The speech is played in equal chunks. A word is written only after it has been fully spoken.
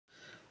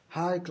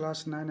Hi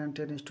class 9 and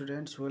 10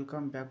 students,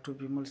 welcome back to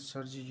Bimal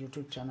Sarji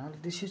YouTube channel.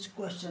 This is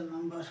question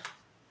number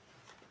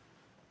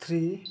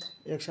 3,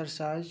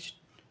 exercise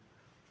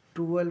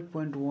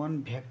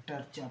 12.1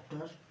 vector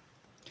chapter.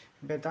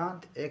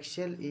 Vedanta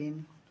excel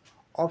in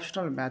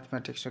optional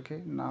mathematics.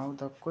 Okay, now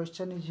the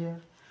question is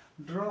here,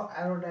 draw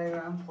arrow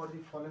diagram for the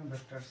following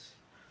vectors.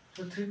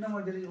 So 3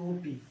 number there is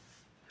OP.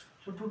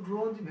 So to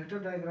draw the vector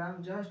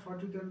diagram, just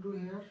what you can do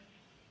here,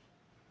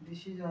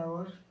 this is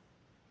our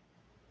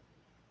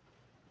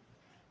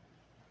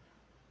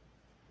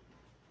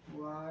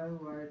y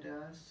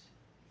dash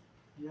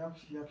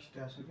x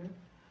dash. Okay,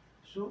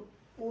 so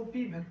OP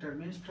vector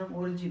means from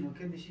origin.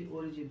 Okay, this is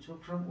origin. So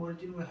from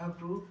origin we have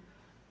to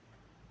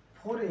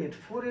 4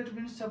 8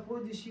 means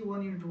suppose this is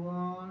 1 into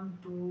 1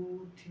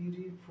 2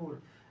 3 4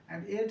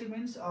 and 8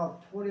 means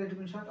up. 4 8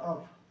 means what?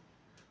 Up.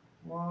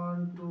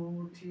 1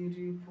 2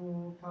 3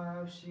 4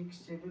 5 6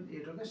 7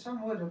 8. Okay,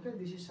 somewhere. Okay,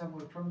 this is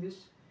somewhere from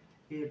this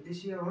 8.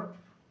 This is our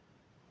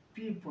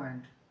P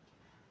point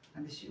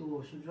and this is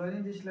O. So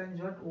joining this line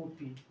is what? OP.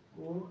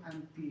 O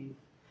and P.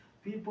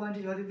 P point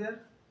is what is there?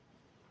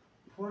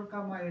 4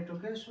 comma 8.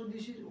 Okay, so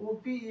this is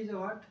OP is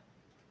what?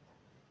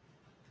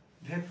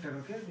 Vector.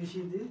 Okay, this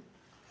is the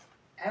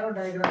arrow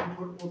diagram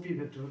for OP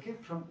vector. Okay,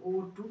 from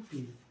O to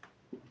P.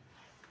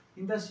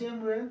 In the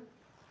same way,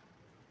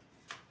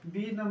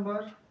 B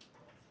number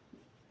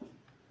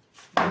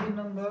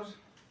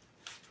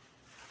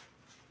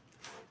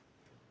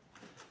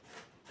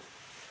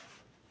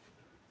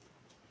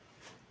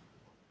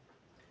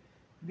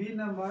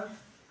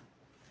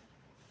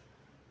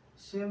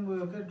same way.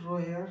 Okay, draw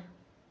here.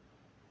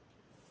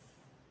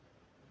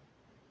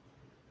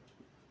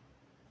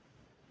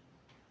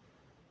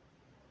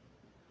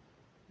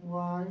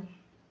 Y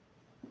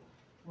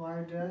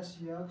dash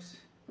x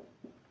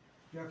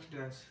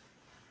dash.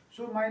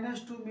 So minus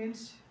 2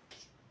 means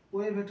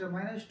OA vector.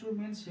 Minus 2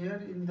 means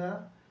here in the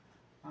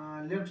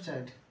left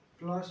side.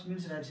 Plus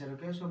means right side.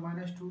 Okay, so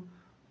minus 2,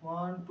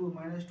 1 2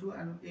 minus 2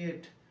 and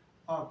 8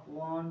 up.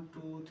 1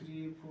 2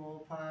 3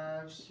 4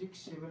 5 6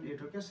 7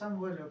 8. Okay,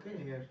 somewhere. Okay,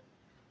 here.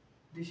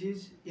 This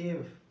is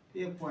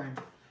A point.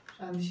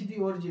 And this is the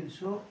origin.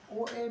 So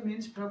OA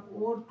means from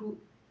O to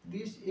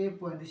this A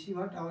point. This is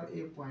what? Our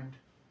A point.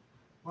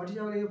 What is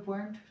our A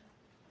point?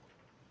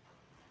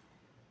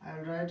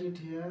 I'll write it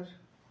here.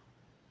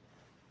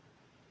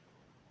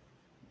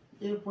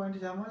 A point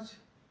is how much?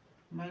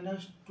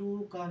 Minus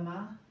 2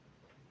 comma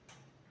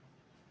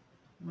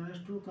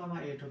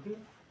 8. Okay,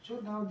 so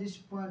now this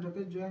point.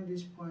 Okay, join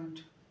this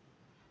point.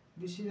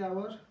 This is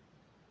our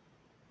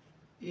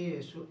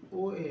A. So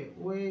OA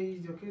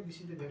is okay.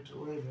 This is the vector,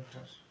 OA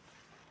vector.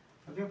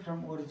 Okay,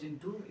 from origin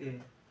to A.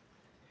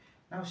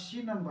 Now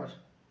C number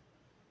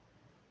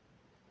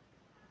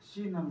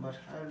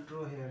I will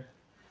draw here.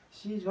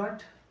 C is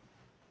what?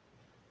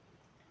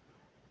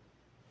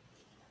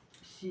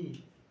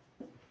 C.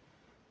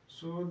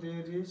 So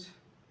there is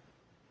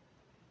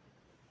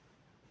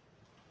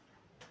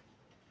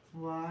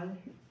y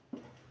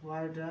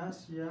dash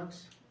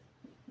x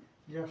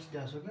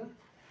dash. Okay,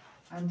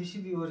 and this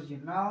is the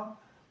origin. Now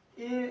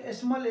a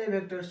small a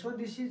vector. So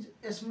this is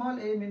a small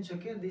a means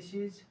okay. This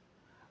is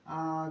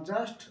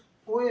just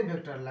OA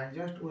vector, like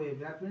just OA.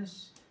 That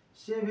means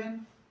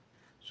 7.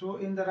 So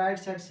in the right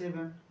side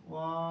 7.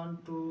 1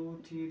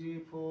 2 3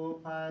 4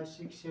 5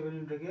 6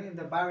 7. Okay, in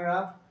the bar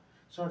graph,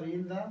 sorry,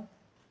 in the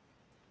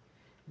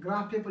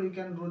graph paper you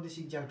can draw this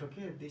exact.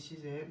 Okay, this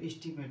is a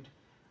estimate.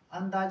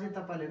 अंदाजे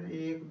तपाईले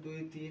 1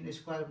 2 3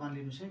 square मान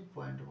लिनुस् है.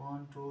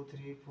 1 2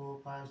 3 4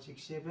 5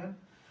 6 7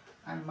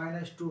 and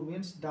minus 2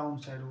 means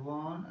downside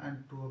 1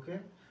 and 2. Okay,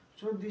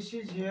 so this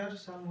is here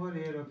somewhere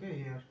here. Okay,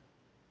 here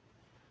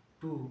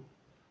 2.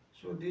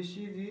 So this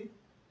is the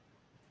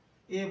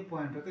A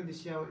point. Okay, this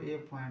is our A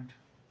point.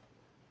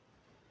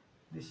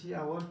 This is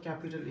our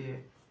capital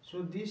A.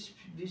 So this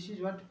is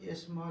what? A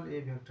small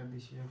a vector.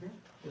 This is okay,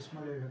 a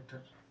small a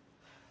vector.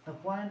 The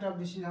point of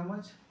this is how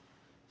much?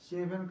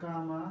 7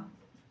 comma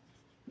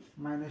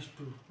minus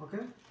 2.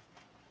 Okay,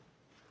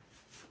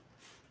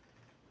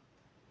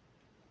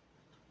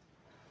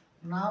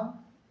 now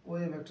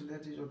OA vector,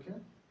 that is okay.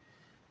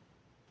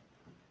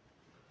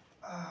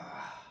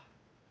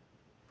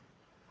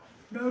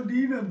 Now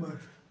D number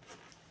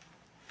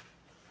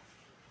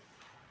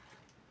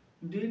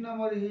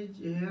is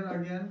here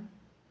again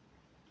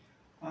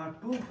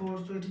 2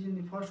 4. So it is in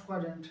the first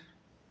quadrant.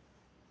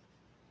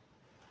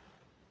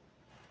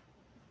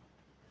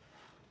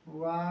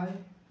 Y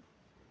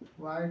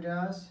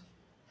dash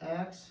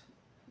x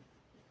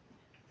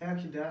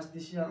dash.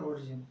 This is our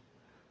origin.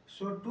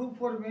 So 2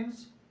 4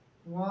 means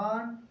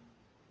 1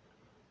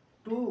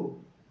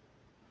 2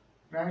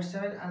 right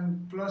side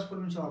and plus 4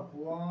 means up.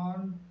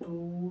 1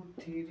 2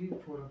 3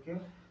 4. Okay,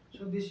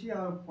 so this is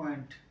our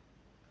point,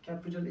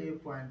 capital A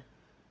point.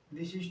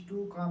 This is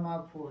 2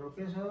 comma 4.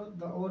 Okay, so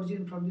the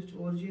origin, from this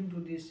origin to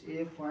this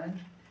A point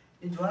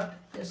is what?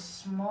 A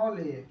small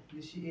a.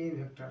 This is A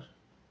vector.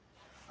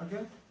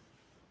 Okay,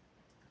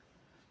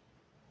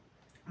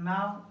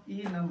 now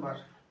E number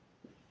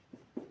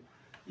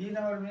E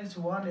number means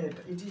 1 8.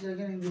 It is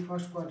again in the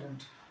first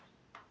quadrant.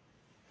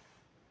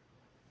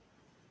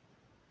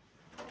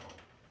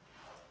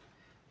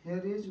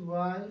 Here is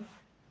y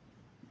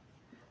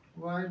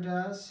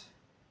dash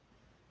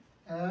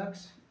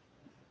x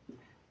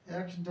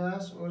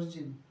dash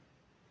origin.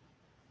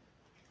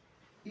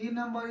 E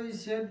number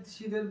is said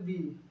either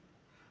B.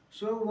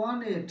 So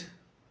 1 8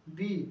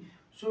 B.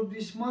 So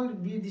the small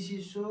b this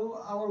is,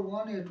 so our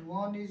 1 8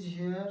 1 is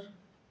here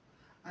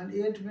and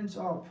 8 means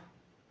up.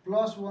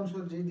 Plus 1, so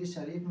this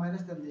side, 8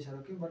 minus than this side,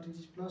 okay, but it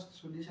is plus,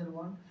 so this side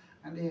 1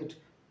 and 8.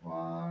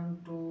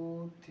 1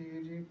 2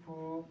 3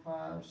 4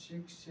 5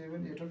 6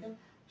 7 8, okay,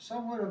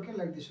 somewhere, okay,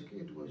 like this, okay,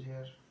 it goes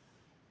here.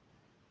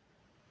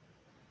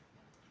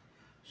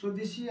 So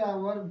this is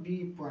our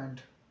B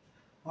point.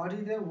 What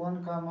is there?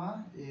 1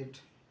 comma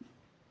 8.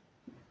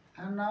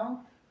 And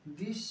now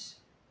this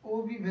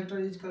OB vector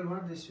is called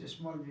what? This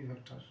small b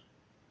vector.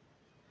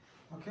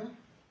 Okay.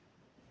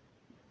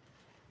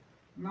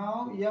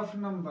 Now F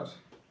number.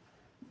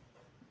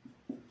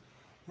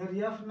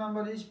 Here F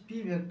number is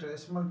p vector,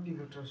 small p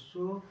vector.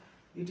 So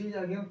it is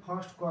again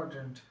first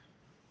quadrant.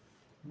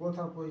 Both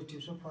are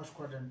positive, so first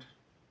quadrant.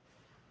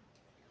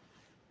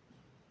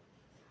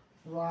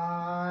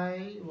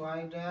 Y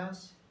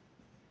dash,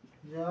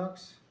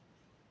 x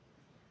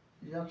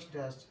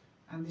dash,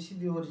 and this is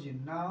the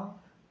origin. Now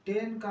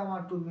 10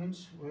 comma 2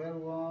 means where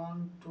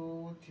 1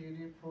 2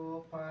 3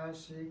 4 5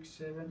 6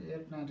 7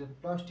 8 9 10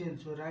 plus 10,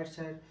 so right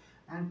side,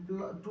 and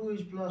 2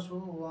 is plus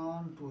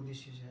 1 2, this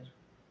is here.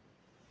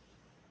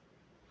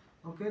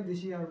 Okay,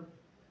 this is our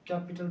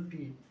capital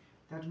P,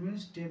 that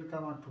means 10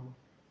 comma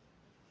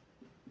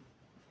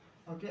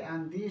 2. Okay,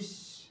 and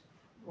this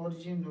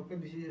origin, okay,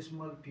 this is a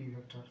small p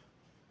vector.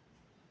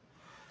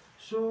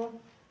 So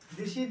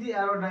this is the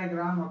arrow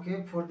diagram,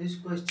 okay, for this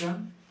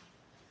question,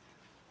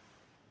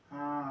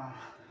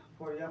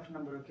 for F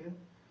number, okay.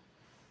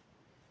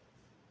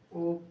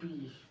 OP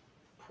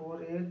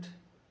 4 8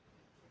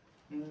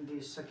 in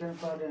the second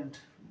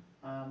quadrant,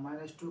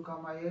 minus 2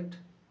 comma 8,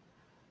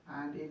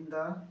 and in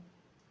the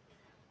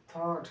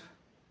third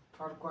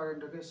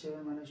quadrant, okay,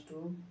 7 minus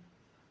 2.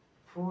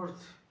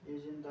 Fourth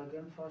is in the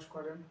again first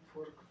quadrant,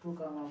 4 2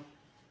 comma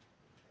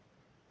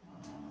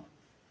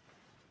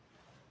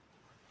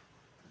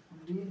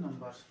D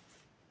number.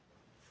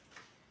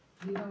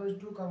 D number is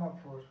 2 comma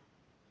 4.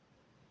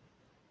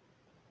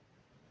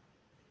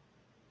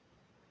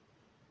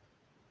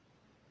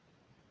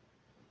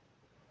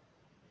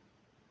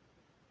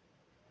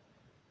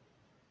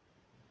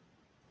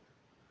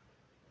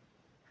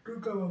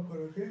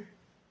 Okay,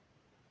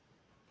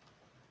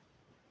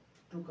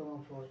 2 comma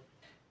 4,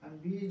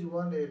 and B is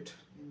 1 8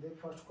 in the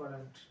first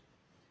quadrant,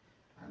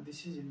 and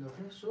this is in the,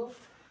 okay. So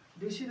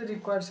this is the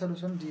required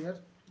solution dear.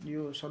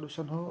 Yo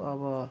solution हो.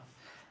 अब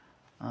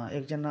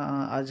एकजना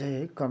अझै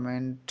है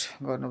comment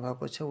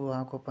गर्नुभएको छ,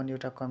 उहाँको पनि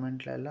एउटा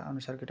कमेन्टलाई ल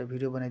अनुसारको एउटा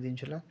भिडियो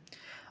बनाइदिन्छु ल.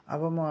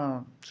 अब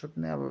म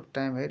सुत्ने अब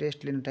टाइम है,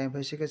 रेस्ट लिने टाइम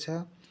भइसकेको छ.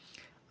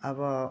 अब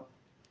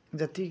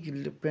जति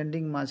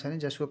पेन्डिङमा छ नि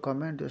जसको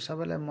कमेन्ट, त्यो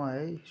सबैलाई म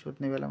है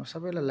सुत्ने बेलामा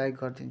सबैलाई लाइक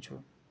गरिदिन्छु.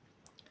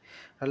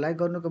 र लाइक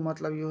गर्नुको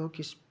मतलब यो हो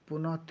कि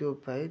पुनः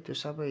त्यो है त्यो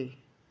सबै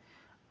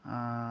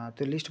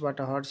त्यो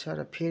लिस्टबाट हट्छ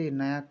र फेरि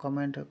नयाँ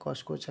कमेन्ट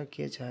कसको छ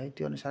के छ है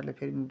त्यो अनुसारले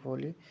फेरि म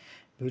भोलि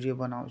भिडियो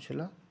बनाउँछु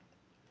ल.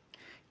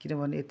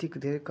 किनभने यतिको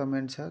धेरै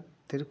कमेन्ट छ,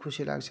 धेरै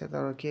खुसी लाग्छ,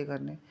 तर के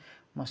गर्ने,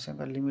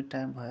 मसँग लिमिट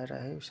टाइम भएर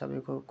है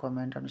सबैको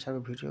कमेन्ट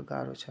अनुसारको भिडियो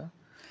गाह्रो छ.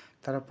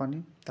 तर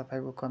पनि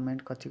तपाईको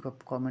कमेन्ट, कतिको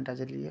कमेन्ट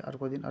आज लिए,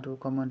 अर्को दिन अर्को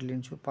कमेन्ट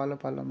लिन्छु. पालो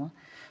पालोमा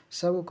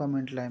सबको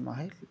कमेन्टलाई म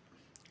है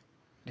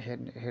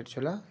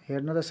हेर्छु ल.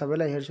 हेर्न त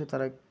सबैलाई हेर्छु,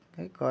 तर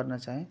है गर्न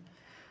चाहिँ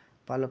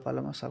पालो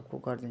पालोमा सबको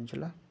गरिदिन्छु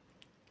ल.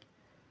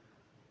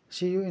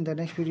 सी you in the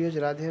next videos.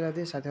 Radhe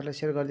Radhe. साथीहरूलाई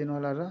सेयर गरिदिनु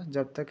होला र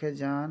जब तक है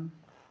जान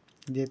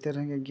देते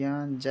रहेंगे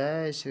ज्ञान.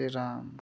 जय श्री राम.